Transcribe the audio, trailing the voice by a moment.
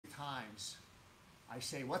times I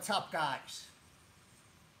say, "What's up, guys?"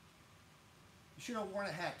 You should have worn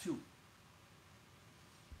a hat too.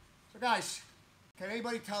 So guys, can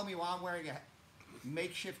anybody tell me why I'm wearing a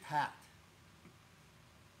makeshift hat?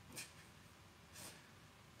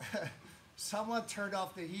 Someone turned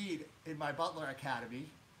off the heat in my Butler Academy,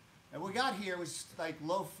 and we got here was like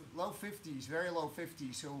low 50s, very low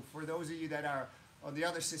 50s. So for those of you that are on the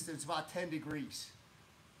other system, it's about 10 degrees.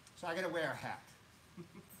 So I gotta wear a hat.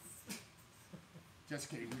 Just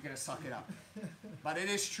kidding, we're gonna suck it up. But it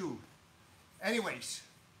is true. Anyways,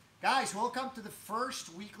 guys, welcome to the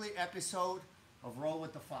first weekly episode of Roll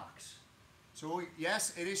with the Fox. So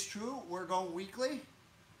yes, it is true, we're going weekly.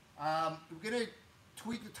 We're gonna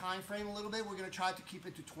tweak the time frame a little bit. We're gonna try to keep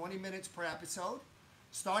it to 20 minutes per episode.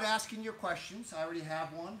 Start asking your questions. I already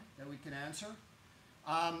have one that we can answer.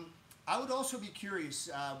 I would also be curious,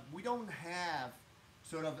 we don't have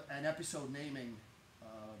sort of an episode naming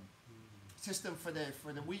system for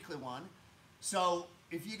the weekly one. So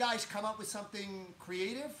if you guys come up with something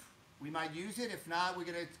creative, we might use it. If not, we're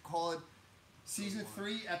gonna call it Season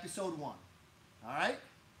 3, Episode 1. All right?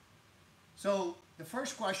 So the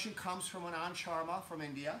first question comes from Anand Sharma from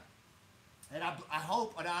India. And I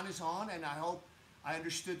hope Anand is on, and I hope I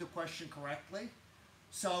understood the question correctly.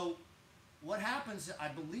 So what happens, I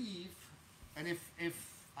believe, and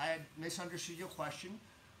if I had misunderstood your question,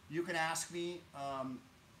 you can ask me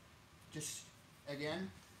just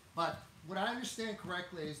again. But what I understand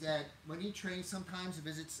correctly is that when he trains, sometimes he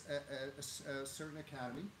visits a certain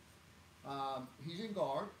academy. He's in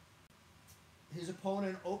guard. His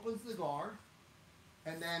opponent opens the guard,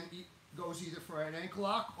 and then he goes either for an ankle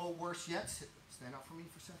lock, or worse yet, stand up for me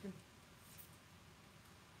for a second,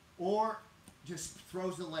 or just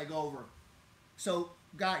throws the leg over. So,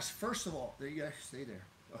 guys, first of all, there you go, stay there.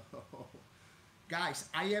 Guys,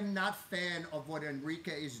 I am not a fan of what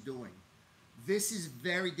Enrique is doing. This is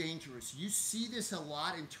very dangerous. You see this a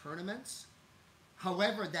lot in tournaments.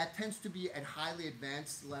 However, that tends to be at highly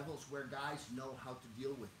advanced levels where guys know how to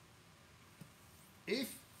deal with it.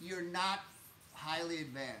 If you're not highly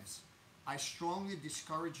advanced, I strongly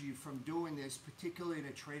discourage you from doing this, particularly in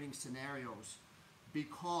the training scenarios,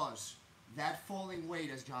 because that falling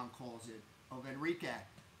weight, as John calls it, of Enrique,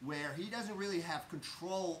 where he doesn't really have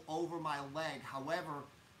control over my leg. However,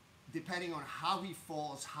 depending on how he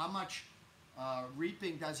falls, how much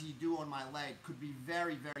reaping does he do on my leg, could be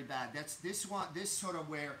very, very bad. That's this sort of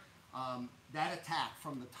where that attack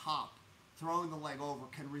from the top, throwing the leg over,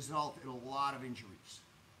 can result in a lot of injuries.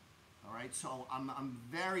 All right, so I'm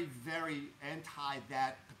very, very anti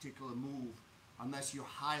that particular move unless you're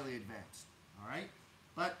highly advanced. All right,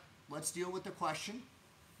 but let's deal with the question.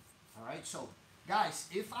 All right, so guys,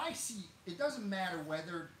 if I see, it doesn't matter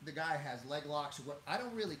whether the guy has leg locks or what, I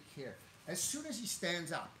don't really care. As soon as he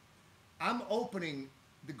stands up, I'm opening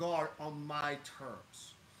the guard on my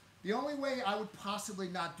terms. The only way I would possibly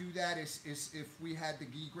not do that is if we had the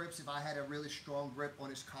gi grips, if I had a really strong grip on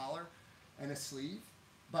his collar and a sleeve.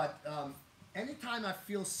 But anytime I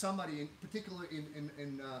feel somebody, in particular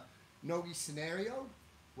in no-gi scenario,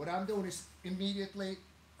 what I'm doing is immediately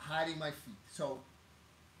hiding my feet. So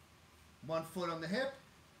 1 foot on the hip,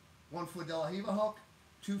 1 foot de la Riva hook,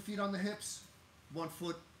 2 feet on the hips, 1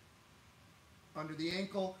 foot under the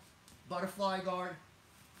ankle, butterfly guard,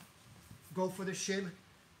 go for the shin.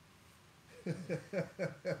 You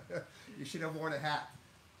should have worn a hat.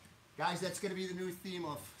 Guys, that's going to be the new theme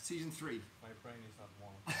of Season 3. My brain is not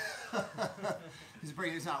warm. His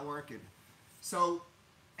brain is not working. So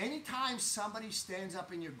anytime somebody stands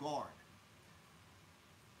up in your guard,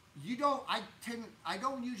 I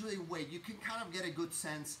don't usually wait. You can kind of get a good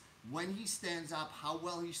sense when he stands up, how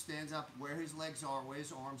well he stands up, where his legs are, where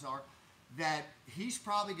his arms are, that he's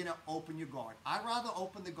probably going to open your guard. I'd rather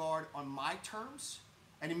open the guard on my terms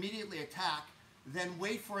and immediately attack than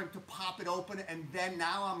wait for him to pop it open, and then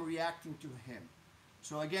now I'm reacting to him.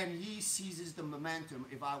 So again, he seizes the momentum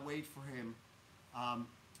if I wait for him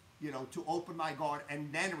to open my guard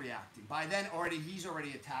and then reacting. By then, he's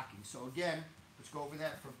already attacking. So again, let's go over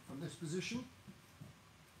that from this position.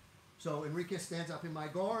 So Enrique stands up in my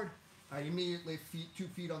guard. I immediately 2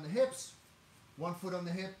 feet on the hips, 1 foot on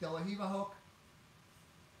the hip, de la Riva hook,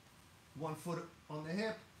 1 foot on the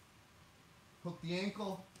hip, hook the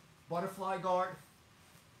ankle, butterfly guard.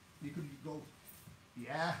 You could go,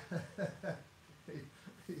 yeah.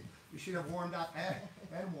 You should have warmed up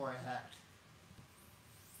and wore a hat.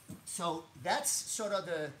 So that's sort of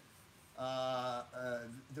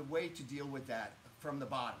the way to deal with that from the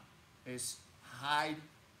bottom, is hide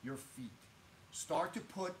your feet. Start to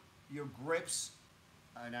put your grips,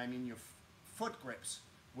 and I mean your foot grips,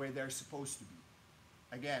 where they're supposed to be.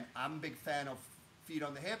 again, I'm a big fan of feet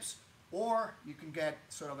on the hips, or you can get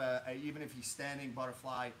sort of even if he's standing,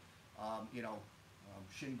 butterfly,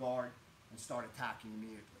 shin guard, and start attacking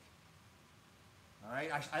immediately. All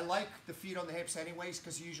right, I like the feet on the hips anyways,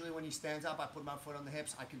 because usually when he stands up, I put my foot on the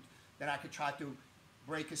hips. I could try to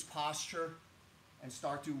break his posture and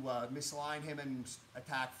start to misalign him and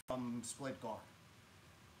attack from split guard.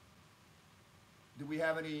 Do we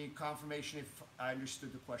have any confirmation if I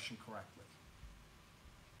understood the question correctly?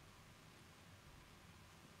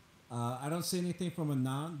 I don't see anything from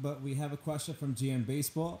Anand, but we have a question from GM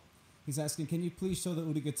Baseball. He's asking, can you please show the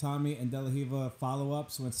UDE GATAME and De La Riva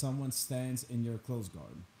follow-ups when someone stands in your close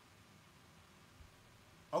guard?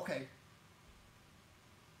 Okay.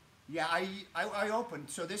 Yeah, I opened,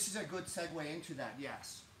 so this is a good segue into that,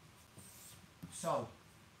 yes. So,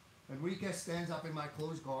 Enrique stands up in my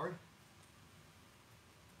close guard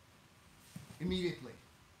immediately.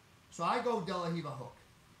 So I go De La Riva hook.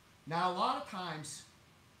 Now, a lot of times,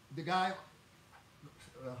 the guy,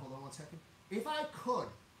 hold on one second. If I could,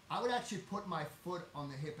 I would actually put my foot on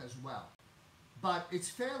the hip as well. But it's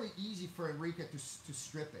fairly easy for Enrique to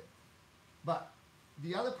strip it. But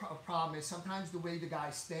the other problem is sometimes the way the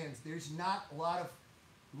guy stands, there's not a lot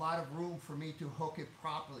of room for me to hook it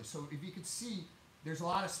properly. So if you could see, there's a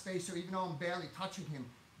lot of space, so even though I'm barely touching him,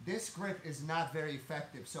 this grip is not very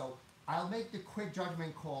effective. So I'll make the quick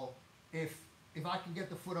judgment call. If I can get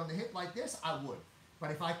the foot on the hip like this, I would.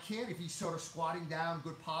 But if I can't, if he's sort of squatting down,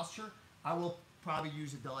 good posture, I will probably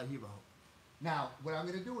use a De La Riva hook. Now, what I'm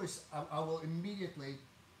going to do is I will immediately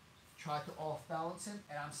try to off-balance him,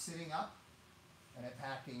 and I'm sitting up and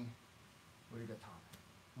attacking UDE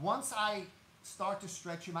GATAME. Once I start to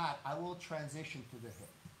stretch him out, I will transition to the hip.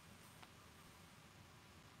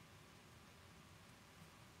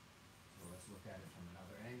 So let's look at it from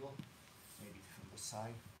another angle, maybe from the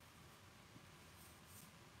side.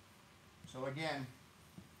 So again,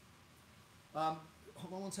 hold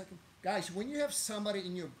on one second. Guys, when you have somebody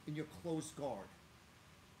in your close guard,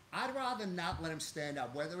 I'd rather not let him stand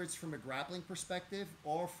up, whether it's from a grappling perspective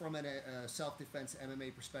or from a self-defense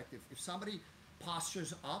MMA perspective. If somebody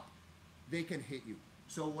postures up, they can hit you.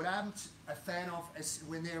 So what I'm a fan of is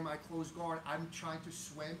when they're in my close guard, I'm trying to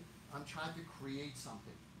swim. I'm trying to create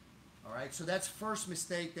something. All right, so that's first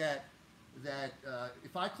mistake that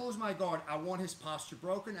if I close my guard, I want his posture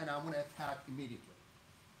broken and I want to attack immediately.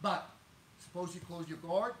 But suppose you close your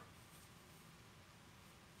guard,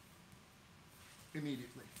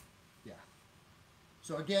 immediately. Yeah.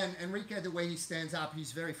 So again, Enrique, the way he stands up,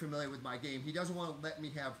 he's very familiar with my game. He doesn't want to let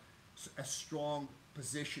me have a strong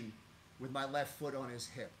position with my left foot on his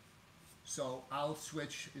hip. So I'll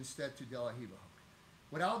switch instead to De La Riva hook.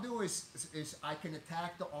 What I'll do is I can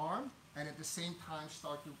attack the arm and at the same time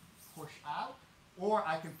start to push out, or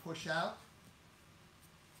I can push out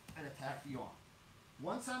and attack the arm.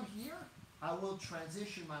 Once I'm here, I will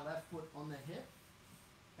transition my left foot on the hip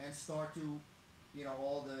and start to,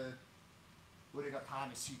 all the UDE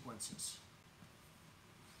GATAME sequences.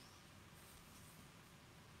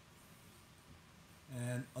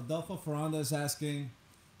 And Adolfo Ferranda is asking,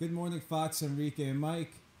 good morning, Fox, Enrique, and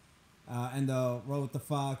Mike. And Roll with the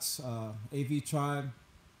Fox, AV Tribe.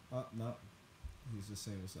 Oh, no. He's just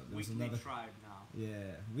saying what's up. There's Weekly another Tribe now.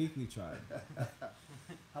 Yeah, Weekly Tribe.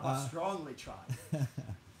 How about Strongly Tribe?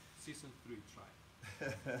 Season 3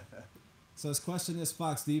 Tribe. So his question is,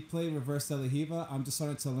 Fox, do you play reverse De La Riva? I'm just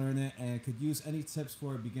starting to learn it and could use any tips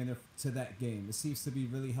for a beginner to that game. It seems to be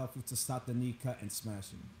really helpful to stop the knee cut and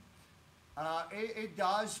smashing. It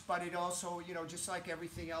does, but it also, just like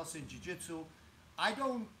everything else in jiu-jitsu, I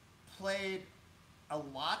don't play it a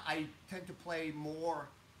lot. I tend to play more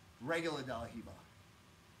regular De La Riva.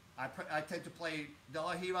 I tend to play De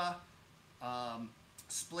La Riva,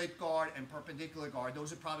 split guard, and perpendicular guard.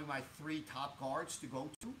 Those are probably my 3 top guards to go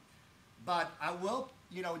to. But I will,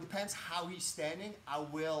 it depends how he's standing, I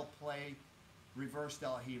will play reverse De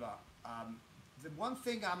La Riva. The one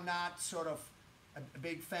thing I'm not sort of a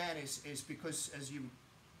big fan is because, as you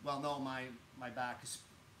well know, my back is,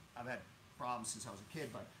 I've had problems since I was a kid,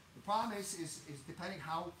 but the problem is depending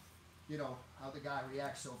how, how the guy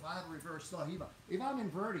reacts. So if I have a reverse De La Riva, if I'm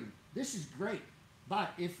inverting, this is great.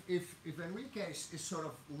 But if Enrique is sort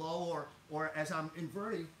of low or as I'm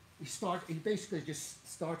inverting, he basically just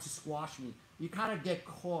starts to squash me. You kind of get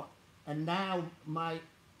caught, and now I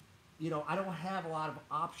don't have a lot of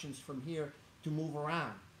options from here to move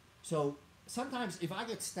around. So sometimes if I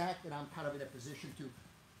get stacked and I'm kind of in a position to,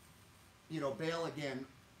 bail again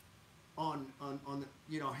on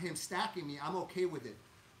him stacking me, I'm okay with it.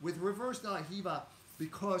 With reverse De La Riva,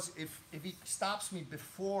 because if he stops me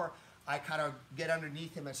before I kind of get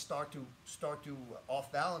underneath him and start to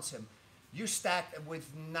off balance him, you're stacked with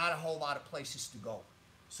not a whole lot of places to go.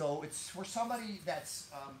 So it's for somebody that's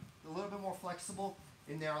a little bit more flexible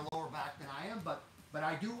in their lower back than I am, but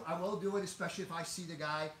I will do it, especially if I see the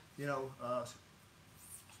guy,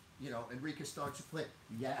 Enrique starts to click.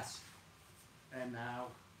 Yes. And now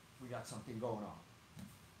we got something going on.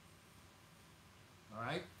 All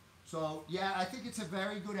right. So yeah, I think it's a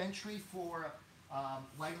very good entry for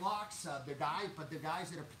leg locks. The guys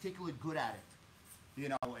that are particularly good at it,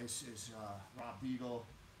 is Rob Deagle,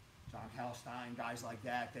 John Kalstein, guys like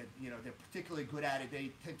that. They're particularly good at it.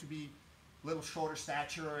 They tend to be a little shorter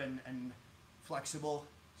stature and flexible.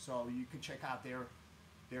 So you can check out their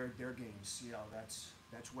games.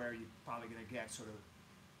 That's where you're probably going to get sort of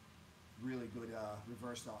really good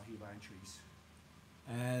reverse style Riva entries.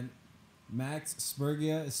 And Max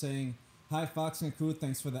Spurgia is saying, "Hi Fox and crew,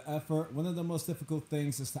 thanks for the effort. One of the most difficult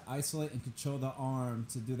things is to isolate and control the arm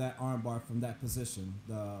to do that arm bar from that position."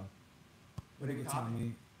 What are you telling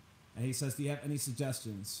me? And he says, "Do you have any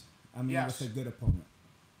suggestions? Yes. With a good opponent."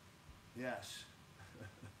 Yes.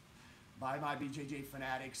 Buy my BJJ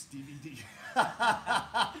Fanatics DVD.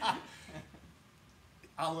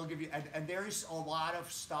 I will give you, and there is a lot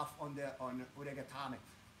of stuff on UDE GATAME.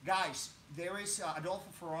 Guys, there is Adolfo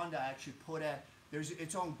Ferranda actually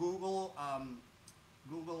it's on Google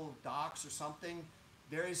Docs or something.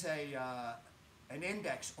 There is an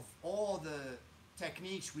index of all the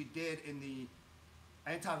techniques we did in the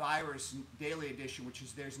antivirus daily edition,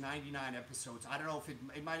 there's 99 episodes. I don't know if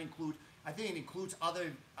it might include, I think it includes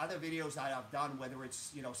other videos that I've done, whether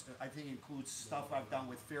it's, I think it includes stuff I've done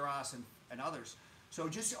with Firas and others. So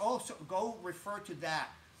just also go refer to that.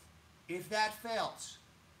 If that fails,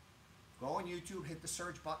 go on YouTube, hit the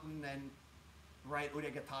search button, and write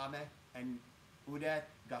UDE GATAME and UDE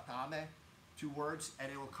GATAME, 2 words, and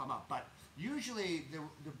it will come up. But usually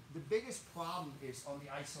the biggest problem is on the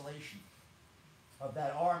isolation of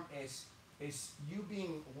that arm is you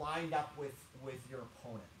being lined up with your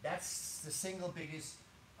opponent. That's the single biggest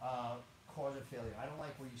cause of failure. I don't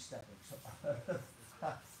like where you stepping. So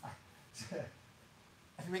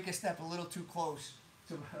I think we can step a little too close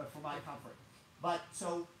for my comfort. But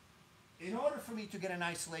so in order for me to get an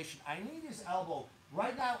isolation, I need his elbow.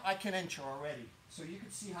 Right now I can enter already. So you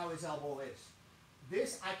can see how his elbow is.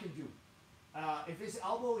 This I can do. If his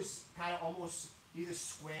elbow is kind of almost either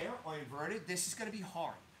square or inverted, this is going to be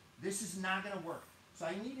hard. This is not going to work. So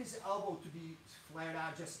I need his elbow to be flared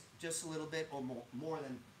out just a little bit or more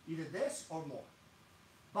than either this or more.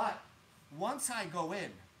 But once I go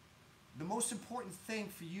in, the most important thing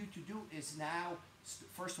for you to do is now,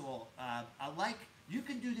 first of all, you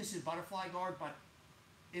can do this in butterfly guard, but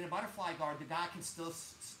in a butterfly guard, the guy can still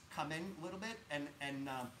come in a little bit, and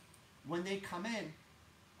when they come in,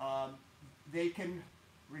 they can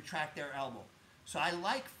retract their elbow. So I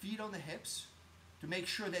like feet on the hips to make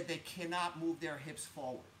sure that they cannot move their hips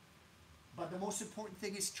forward. But the most important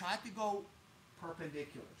thing is try to go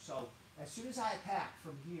perpendicular. So as soon as I attack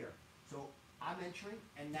from here, so I'm entering,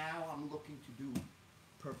 and now I'm looking to do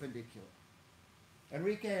perpendicular.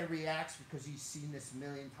 Enrique reacts because he's seen this a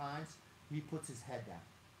million times. He puts his head down.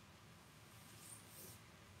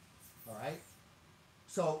 All right?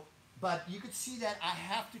 So, but you could see that I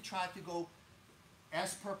have to try to go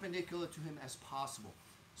as perpendicular to him as possible.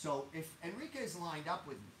 So if Enrique is lined up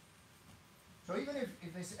with me, so even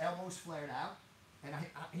if his elbow's flared out and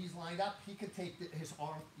he's lined up, he can take his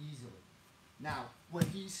arm easily. Now, when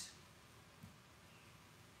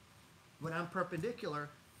I'm perpendicular,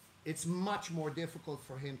 it's much more difficult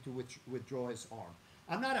for him to withdraw his arm.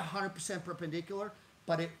 I'm not 100% perpendicular,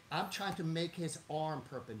 but I'm trying to make his arm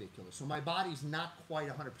perpendicular. So my body's not quite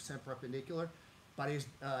 100% perpendicular, but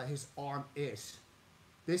his arm is.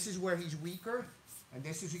 This is where he's weaker, and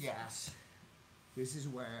this is yes. This is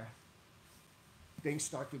where things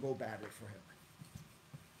start to go badly for him.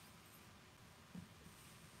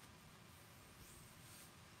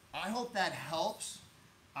 I hope that helps.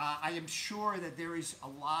 I am sure that there is a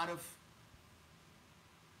lot of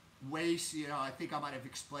ways. I think I might have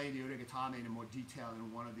explained the UDE GATAME in more detail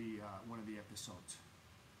in one of the episodes.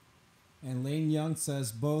 And Lane Young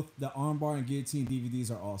says both the armbar and guillotine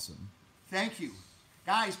DVDs are awesome. Thank you.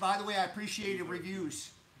 Guys, by the way, I appreciate the reviews.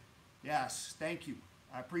 Yes, thank you.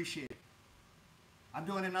 I appreciate it. I'm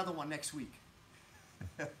doing another one next week.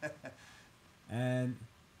 And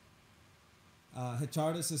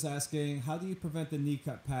Hichardis is asking, how do you prevent the knee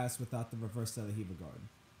cut pass without the reverse De La Riva guard?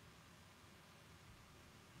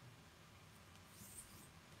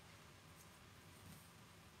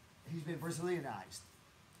 He's been Brazilianized.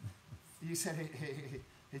 You said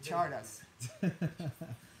Hichardis.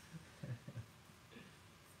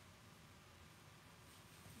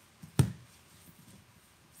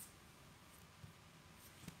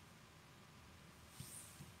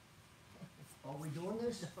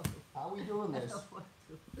 this? How are we doing this?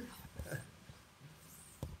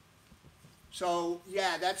 So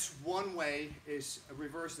yeah, that's one way is a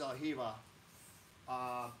reverse de la Riva.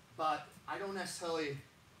 But I don't necessarily,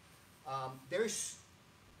 there's,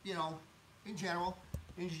 you know, in general,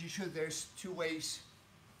 in Jiu-Jitsu, there's two ways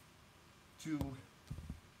to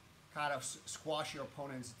kind of squash your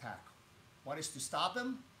opponent's attack. One is to stop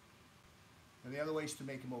them, and the other way is to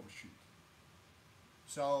make him overshoot.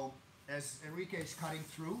 So as Enrique is cutting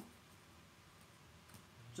through,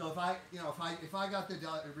 so if I, you know, if I got the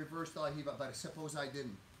reverse de la Riva, but suppose I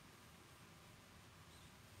didn't.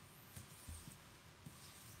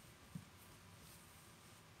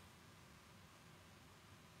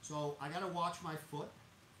 So I gotta watch my foot,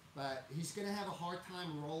 but he's gonna have a hard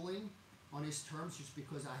time rolling on his terms just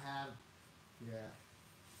because I have, yeah.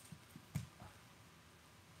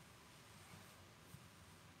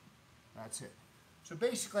 That's it. So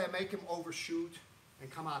basically I make him overshoot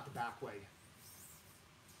and come out the back way.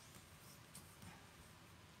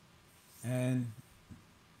 And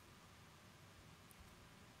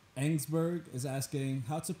Engsberg is asking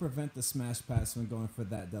how to prevent the smash pass when going for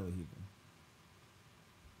that de la Riva.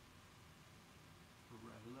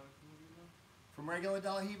 From regular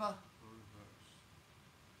de la Riva? Or reverse?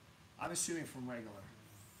 I'm assuming from regular.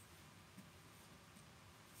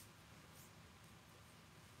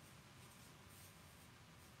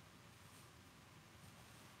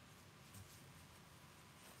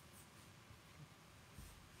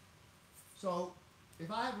 So, if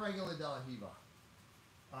I have regular de la Riva,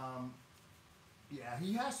 yeah,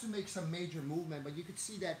 he has to make some major movement, but you could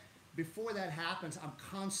see that before that happens, I'm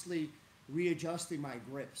constantly readjusting my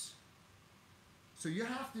grips. So you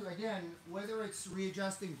have to, again, whether it's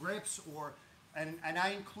readjusting grips or, and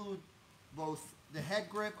I include both the head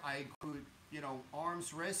grip, I include, you know,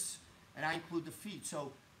 arms, wrists, and I include the feet.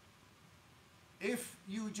 So if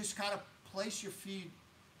you just kind of place your feet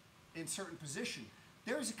in certain position,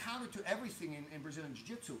 there is a counter to everything in Brazilian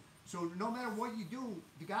Jiu-Jitsu. So no matter what you do,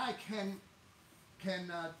 the guy can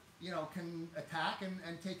attack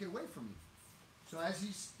and take it away from you. So as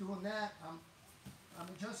he's doing that, I'm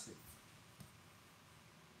adjusting.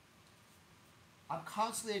 I'm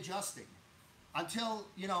constantly adjusting until,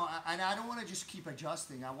 you know, and I don't want to just keep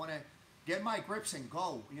adjusting. I want to get my grips and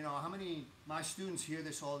go. You know, how many my students hear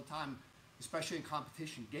this all the time, especially in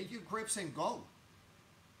competition? Get your grips and go.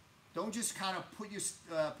 Don't just kind of put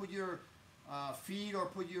your feet or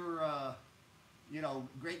put your,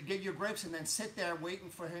 get your grips and then sit there waiting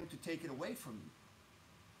for him to take it away from you.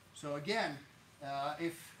 So again,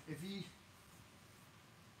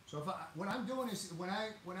 what I'm doing is when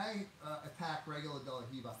I attack regular de la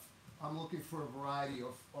Riva, I'm looking for a variety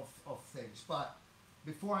of things. But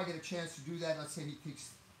before I get a chance to do that, let's say he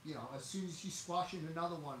takes, you know, as soon as he's squashing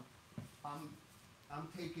another one, I'm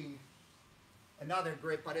taking another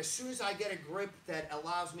grip. But as soon as I get a grip that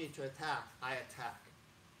allows me to attack, I attack.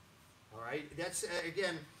 All right. That's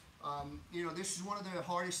again, you know, this is one of the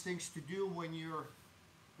hardest things to do when you're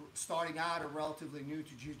starting out or relatively new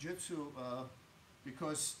to jiu-jitsu.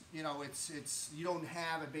 Because, you know, it's you don't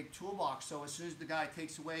have a big toolbox, so as soon as the guy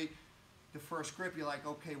takes away the first grip, you're like,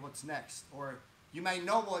 okay, what's next? Or you may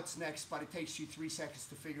know what's next, but it takes you 3 seconds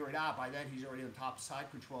to figure it out. By then, he's already on top of side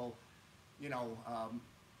control, you know,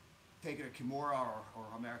 taking a Kimura or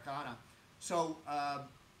Americana. So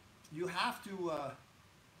you have to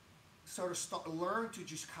sort of learn to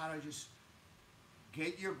just kind of just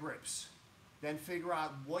get your grips, then figure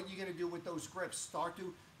out what you're going to do with those grips.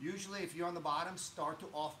 Usually, if you're on the bottom, start to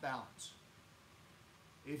off balance.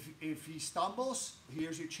 If he stumbles,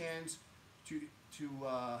 here's your chance to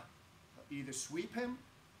either sweep him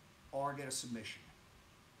or get a submission.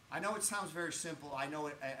 I know it sounds very simple. I know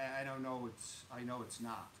it. I know it's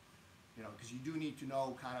not. You know, because you do need to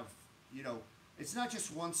know kind of, you know, it's not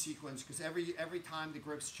just one sequence, because every time the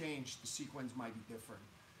grips change, the sequence might be different.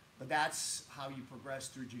 But that's how you progress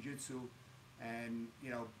through jiu-jitsu. And,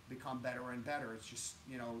 you know, become better and better. It's just,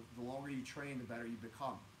 you know, the longer you train, the better you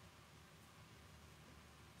become.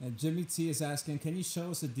 And Jimmy T is asking, can you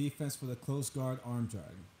show us a defense for the close guard arm drag?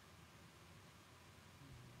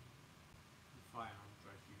 If I arm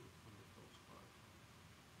drag you on the close guard.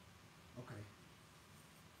 Okay.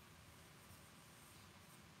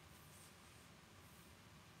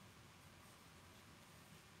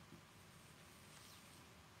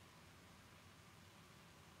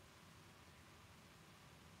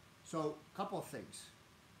 So, a couple of things.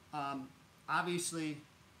 Obviously,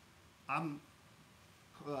 I'm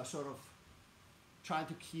sort of trying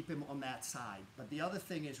to keep him on that side. But the other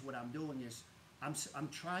thing is, what I'm doing is, I'm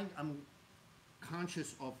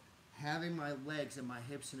conscious of having my legs and my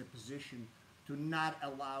hips in a position to not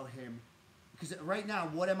allow him, because right now,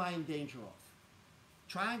 what am I in danger of?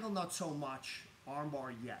 Triangle, not so much.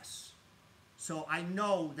 Armbar, yes. So I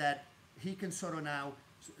know that he can sort of now,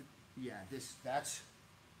 yeah,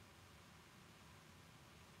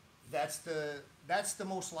 that's the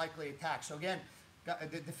most likely attack. So again,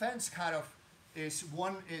 the defense kind of is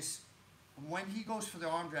when he goes for the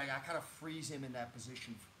arm drag, I kind of freeze him in that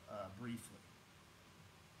position briefly.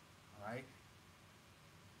 All right.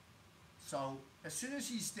 So as soon as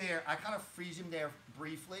he's there, I kind of freeze him there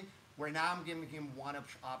briefly, where now I'm giving him one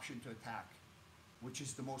option to attack, which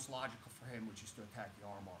is the most logical for him, which is to attack the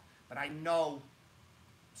armbar. But I know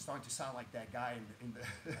it's starting to sound like that guy in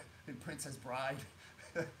the in Princess Bride.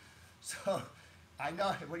 So I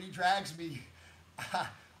know when he drags me,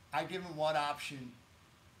 I give him one option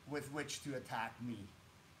with which to attack me,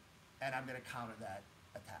 and I'm going to counter that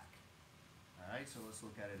attack. All right, so let's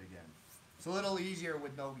look at it again. It's a little easier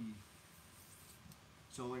with no gi.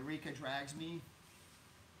 So Enrique drags me.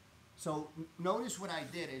 So notice what I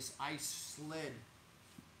did is I slid,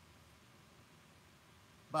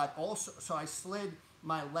 but also, so I slid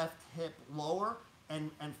my left hip lower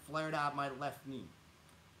and flared out my left knee.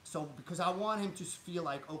 So because I want him to feel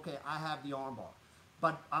like, okay, I have the armbar,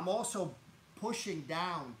 but I'm also pushing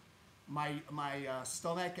down my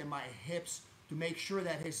stomach and my hips to make sure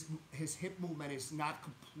that his hip movement is not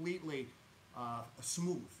completely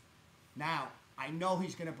smooth. Now, I know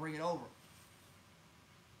he's going to bring it over.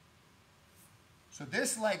 So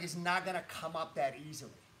this leg is not going to come up that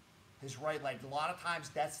easily. His right leg. A lot of times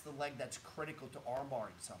that's the leg that's critical to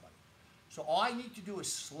armbarring somebody. So all I need to do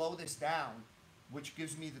is slow this down, which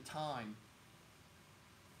gives me the time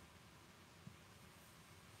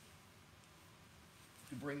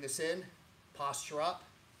to bring this in, posture up,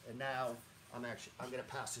 and now I'm going to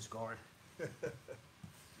pass this guard.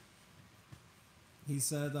 He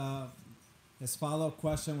said his follow-up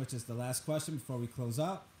question, which is the last question before we close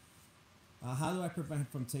out. How do I prevent him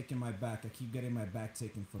from taking my back? I keep getting my back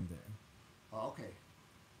taken from there. Oh, okay.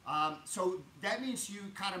 So that means you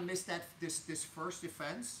kind of missed this first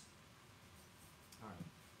defense. All right.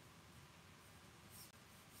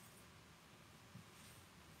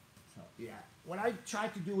 So yeah, what I try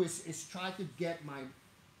to do is try to get my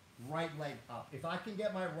right leg up. If I can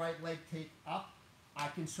get my right leg up, I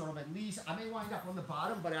can sort of at least, I may wind up on the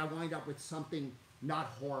bottom, but I wind up with something not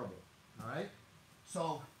horrible. All right.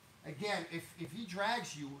 So again, if he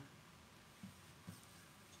drags you,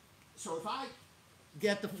 so if I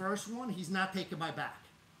get the first one, he's not taking my back.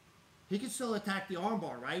 He can still attack the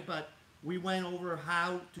armbar, right? But we went over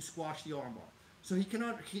how to squash the armbar. So he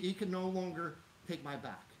can no longer take my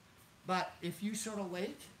back. But if you sort of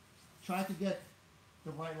late, try to get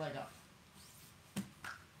the right leg up.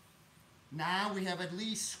 Now we have at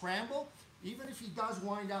least scramble. Even if he does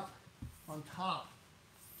wind up on top,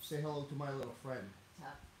 say hello to my little friend.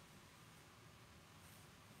 Tap.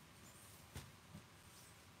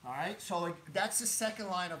 All right, so that's the second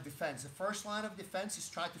line of defense. The first line of defense is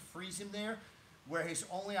try to freeze him there, where his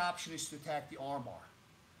only option is to attack the armbar,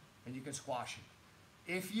 and you can squash him.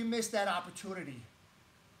 If you miss that opportunity,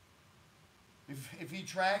 if he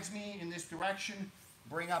drags me in this direction,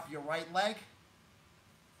 bring up your right leg.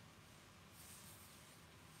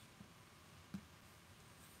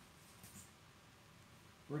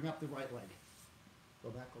 Bring up the right leg. Go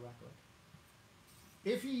back, go back, go back.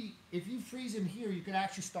 If you freeze him here, you can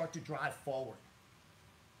actually start to drive forward.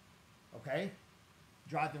 Okay?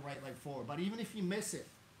 Drive the right leg forward. But even if you miss it,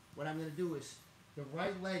 what I'm going to do is the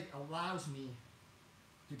right leg allows me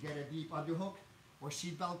to get a deep underhook or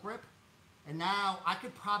seatbelt grip. And now I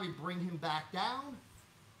could probably bring him back down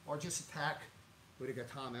or just attack with a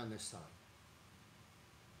gatame on this side.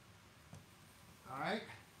 All right?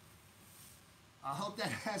 I hope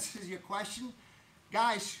that answers your question.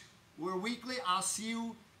 Guys, we're weekly. I'll see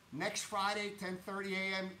you next Friday, 10:30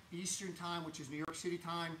 a.m. Eastern Time, which is New York City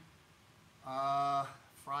time.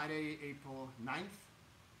 Friday, April 9th.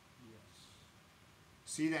 Yes.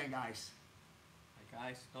 See you then, guys. Hi,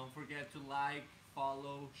 guys. Don't forget to like,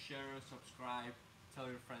 follow, share, subscribe. Tell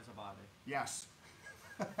your friends about it. Yes.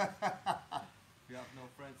 If you have no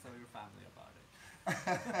friends, tell your family about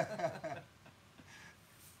it.